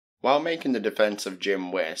While making the defense of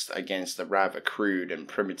Jim West against the rather crude and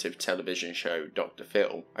primitive television show Dr.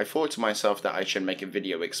 Phil, I thought to myself that I should make a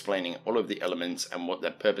video explaining all of the elements and what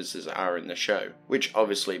their purposes are in the show, which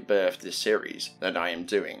obviously birthed this series that I am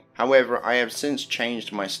doing. However, I have since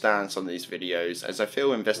changed my stance on these videos as I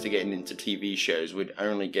feel investigating into TV shows would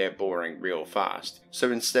only get boring real fast.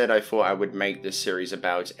 So instead I thought I would make this series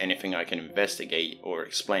about anything I can investigate or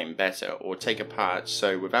explain better or take apart,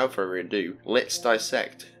 so without further ado, let's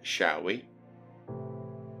dissect, shall we?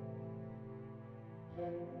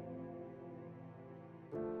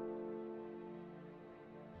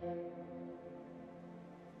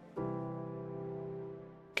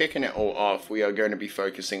 Kicking it all off, we are going to be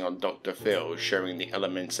focusing on Dr. Phil, showing the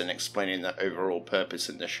elements and explaining the overall purpose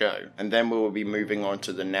in the show, and then we will be moving on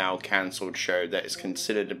to the now cancelled show that is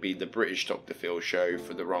considered to be the British Dr. Phil show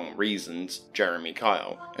for the wrong reasons, Jeremy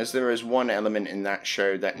Kyle, as there is one element in that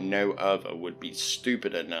show that no other would be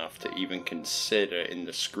stupid enough to even consider in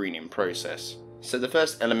the screening process. So the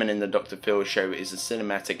first element in the Dr. Phil show is a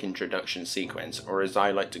cinematic introduction sequence, or as I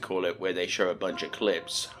like to call it, where they show a bunch of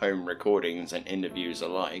clips, home recordings and interviews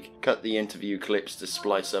alike, cut the interview clips to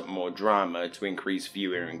splice up more drama to increase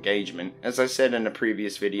viewer engagement. As I said in a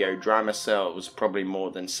previous video, drama sells probably more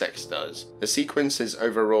than sex does. The sequence's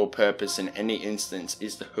overall purpose in any instance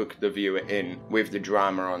is to hook the viewer in with the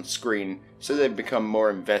drama on screen, so they become more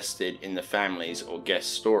invested in the family's or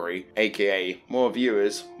guest story, aka more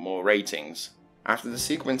viewers, more ratings. After the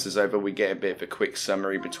sequence is over, we get a bit of a quick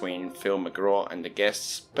summary between Phil McGraw and the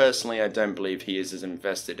guests. Personally, I don't believe he is as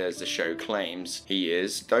invested as the show claims he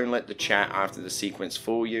is. Don't let the chat after the sequence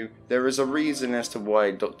fool you. There is a reason as to why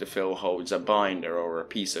Dr. Phil holds a binder or a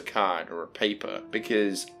piece of card or a paper,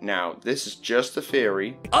 because, now, this is just a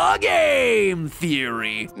theory. A game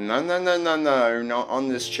theory! No, not on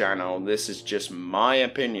this channel. This is just my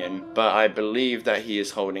opinion, but I believe that he is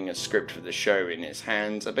holding a script for the show in his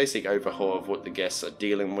hands, a basic overhaul of what the guests are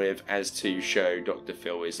dealing with, as to show Dr.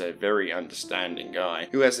 Phil is a very understanding guy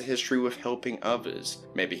who has a history with helping others.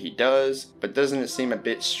 Maybe he does, but doesn't it seem a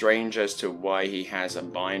bit strange as to why he has a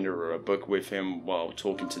binder or a book with him while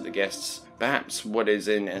talking to the guests? Perhaps what is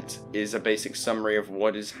in it is a basic summary of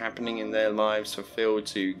what is happening in their lives for Phil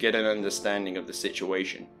to get an understanding of the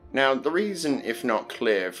situation. Now, the reason, if not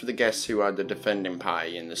clear, for the guests who are the defending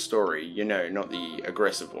party in the story, you know, not the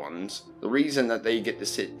aggressive ones, the reason that they get to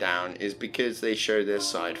sit down is because they show their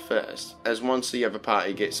side first, as once the other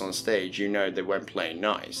party gets on stage, you know they won't play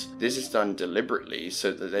nice. This is done deliberately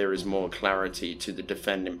so that there is more clarity to the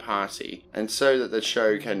defending party, and so that the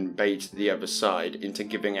show can bait the other side into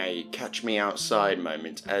giving a catch me outside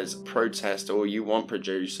moment as protest. Or you want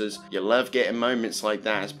producers, you love getting moments like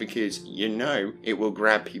that because you know it will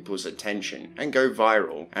grab people's attention and go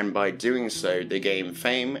viral, and by doing so they gain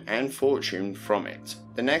fame and fortune from it.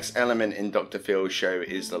 The next element in Dr. Phil's show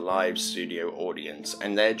is the live studio audience,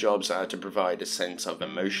 and their jobs are to provide a sense of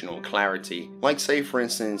emotional clarity. Like, say for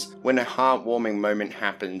instance, when a heartwarming moment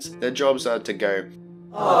happens, their jobs are to go,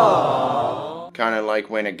 aww. Kinda like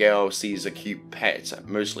when a girl sees a cute pet,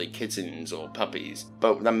 mostly kittens or puppies.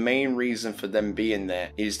 But the main reason for them being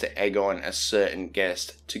there is to egg on a certain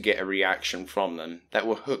guest to get a reaction from them that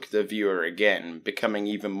will hook the viewer again, becoming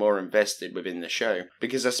even more invested within the show.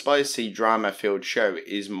 Because a spicy, drama-filled show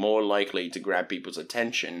is more likely to grab people's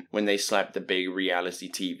attention when they slap the big reality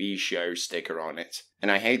TV show sticker on it. And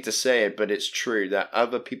I hate to say it, but it's true that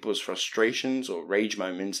other people's frustrations or rage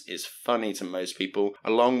moments is funny to most people,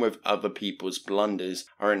 along with other people's blunders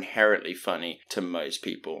are inherently funny to most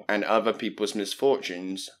people, and other people's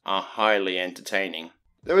misfortunes are highly entertaining.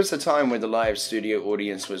 There was a time where the live studio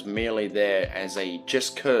audience was merely there as a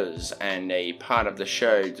just cause and a part of the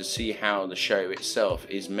show to see how the show itself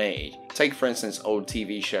is made. Take for instance old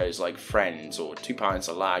TV shows like Friends or 2 pints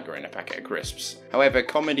of lager and a packet of crisps. However,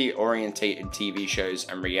 comedy-orientated TV shows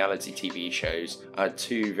and reality TV shows are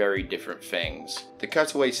two very different things. The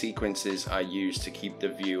cutaway sequences are used to keep the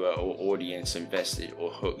viewer or audience invested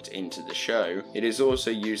or hooked into the show. It is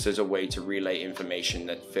also used as a way to relay information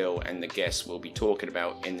that Phil and the guests will be talking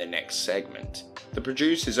about in the next segment. The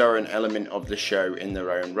producers are an element of the show in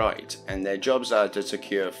their own right, and their jobs are to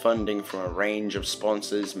secure funding from a range of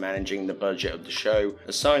sponsors, managing the budget of the show,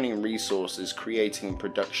 assigning resources, creating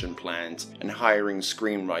production plans, and hiring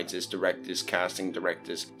screenwriters, directors, casting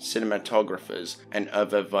directors, cinematographers, and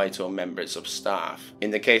other vital members of staff.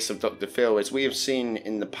 In the case of Dr. Phil, as we have seen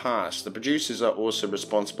in the past, the producers are also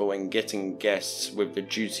responsible in getting guests with the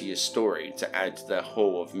juiciest story to add to their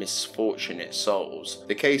haul of misfortunate souls. roles.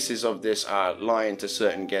 The cases of this are lying to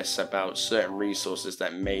certain guests about certain resources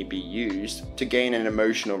that may be used to gain an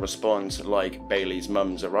emotional response, like Bailey's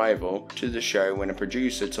mum's arrival to the show when a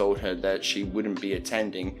producer told her that she wouldn't be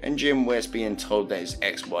attending, and Jim West being told that his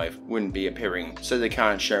ex-wife wouldn't be appearing, so they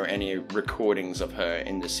can't show any recordings of her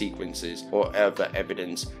in the sequences or other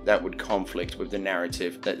evidence that would conflict with the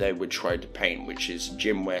narrative that they would try to paint, which is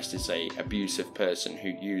Jim West is a abusive person who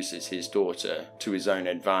uses his daughter to his own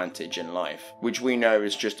advantage in life, which we know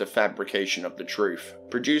is just a fabrication of the truth.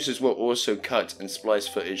 Producers will also cut and splice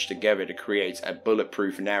footage together to create a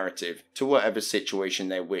bulletproof narrative to whatever situation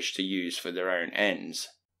they wish to use for their own ends.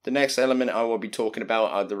 The next element I will be talking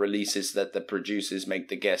about are the releases that the producers make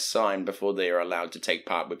the guests sign before they are allowed to take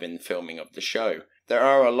part within the filming of the show. There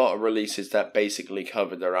are a lot of releases that basically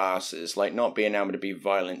cover their asses, like not being able to be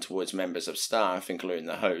violent towards members of staff, including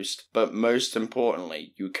the host, but most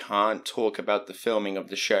importantly, you can't talk about the filming of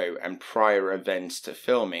the show and prior events to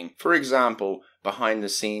filming. For example, behind the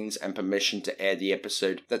scenes and permission to air the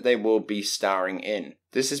episode that they will be starring in.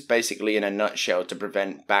 This is basically in a nutshell to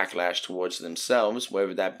prevent backlash towards themselves,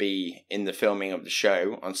 whether that be in the filming of the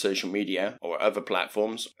show, on social media or other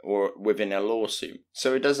platforms, or within a lawsuit.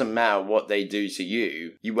 So it doesn't matter what they do to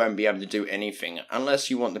you, you won't be able to do anything unless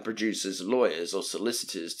you want the producers' lawyers or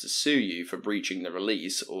solicitors to sue you for breaching the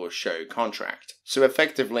release or show contract. So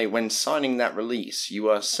effectively, when signing that release, you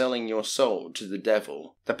are selling your soul to the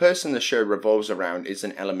devil. The person the show revolves around is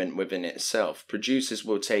an element within itself. Producers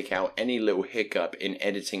will take out any little hiccup in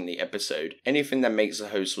editing the episode. Anything that makes the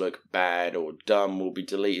host look bad or dumb will be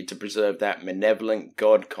deleted to preserve that malevolent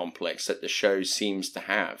god complex that the show seems to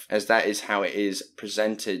have, as that is how it is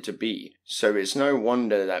presented to be. So it's no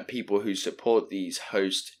wonder that people who support these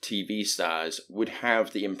host TV stars would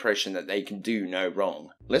have the impression that they can do no wrong.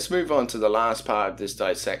 Let's move on to the last part of this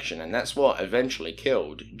dissection, and that's what eventually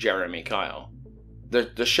killed Jeremy Kyle.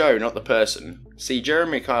 The show, not the person. See,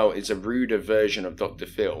 Jeremy Kyle is a ruder version of Dr.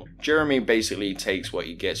 Phil. Jeremy basically takes what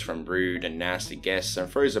he gets from rude and nasty guests and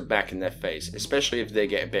throws it back in their face, especially if they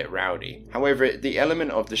get a bit rowdy. However, the element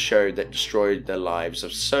of the show that destroyed the lives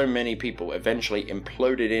of so many people eventually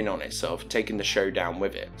imploded in on itself, taking the show down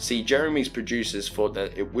with it. See, Jeremy's producers thought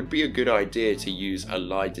that it would be a good idea to use a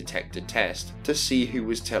lie detector test to see who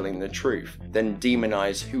was telling the truth, then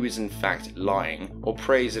demonize who is in fact lying, or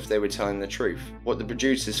praise if they were telling the truth. What the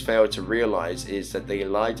producers failed to realize is that the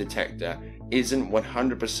lie detector isn't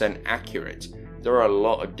 100% accurate. There are a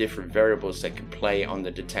lot of different variables that can play on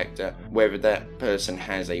the detector, whether that person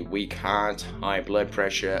has a weak heart, high blood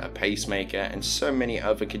pressure, a pacemaker, and so many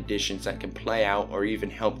other conditions that can play out or even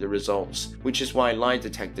help the results, which is why lie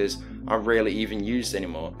detectors are rarely even used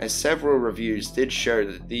anymore, as several reviews did show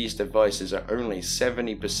that these devices are only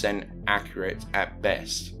 70% accurate at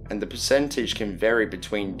best, and the percentage can vary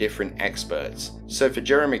between different experts. So for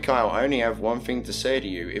Jeremy Kyle, I only have one thing to say to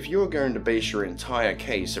you: if you're going to base your entire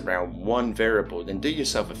case around one variable, then do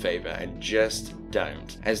yourself a favor and just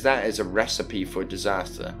don't, as that is a recipe for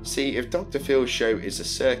disaster. See, if Dr. Phil's show is a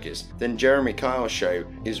circus, then Jeremy Kyle's show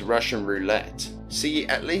is Russian roulette. See,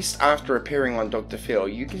 at least after appearing on Dr. Phil,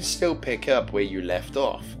 you can still pick up where you left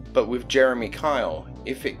off. But with Jeremy Kyle,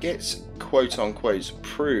 if it gets quote-unquote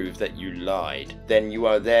prove that you lied, then you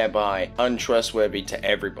are thereby untrustworthy to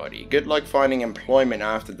everybody. Good luck finding employment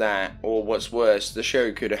after that, or what's worse, the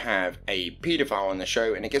show could have a pedophile on the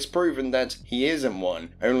show and it gets proven that he isn't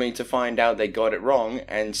one, only to find out they got it wrong,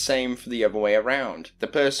 and same for the other way around. The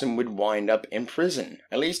person would wind up in prison.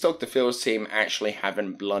 At least Dr. Phil's team actually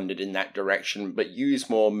haven't blundered in that direction, but use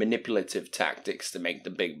more manipulative tactics to make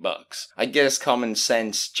the big bucks. I guess common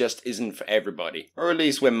sense just isn't for everybody, or at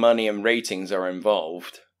least when money and ratings are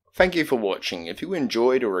involved. Thank you for watching. If you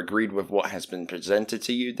enjoyed or agreed with what has been presented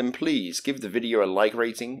to you, then please give the video a like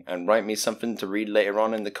rating and write me something to read later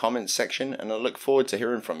on in the comments section, and I look forward to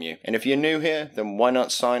hearing from you. And if you're new here, then why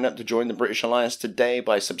not sign up to join the British Alliance today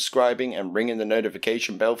by subscribing and ringing the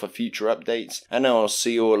notification bell for future updates, and I'll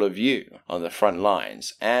see all of you on the front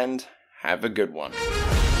lines, and have a good one.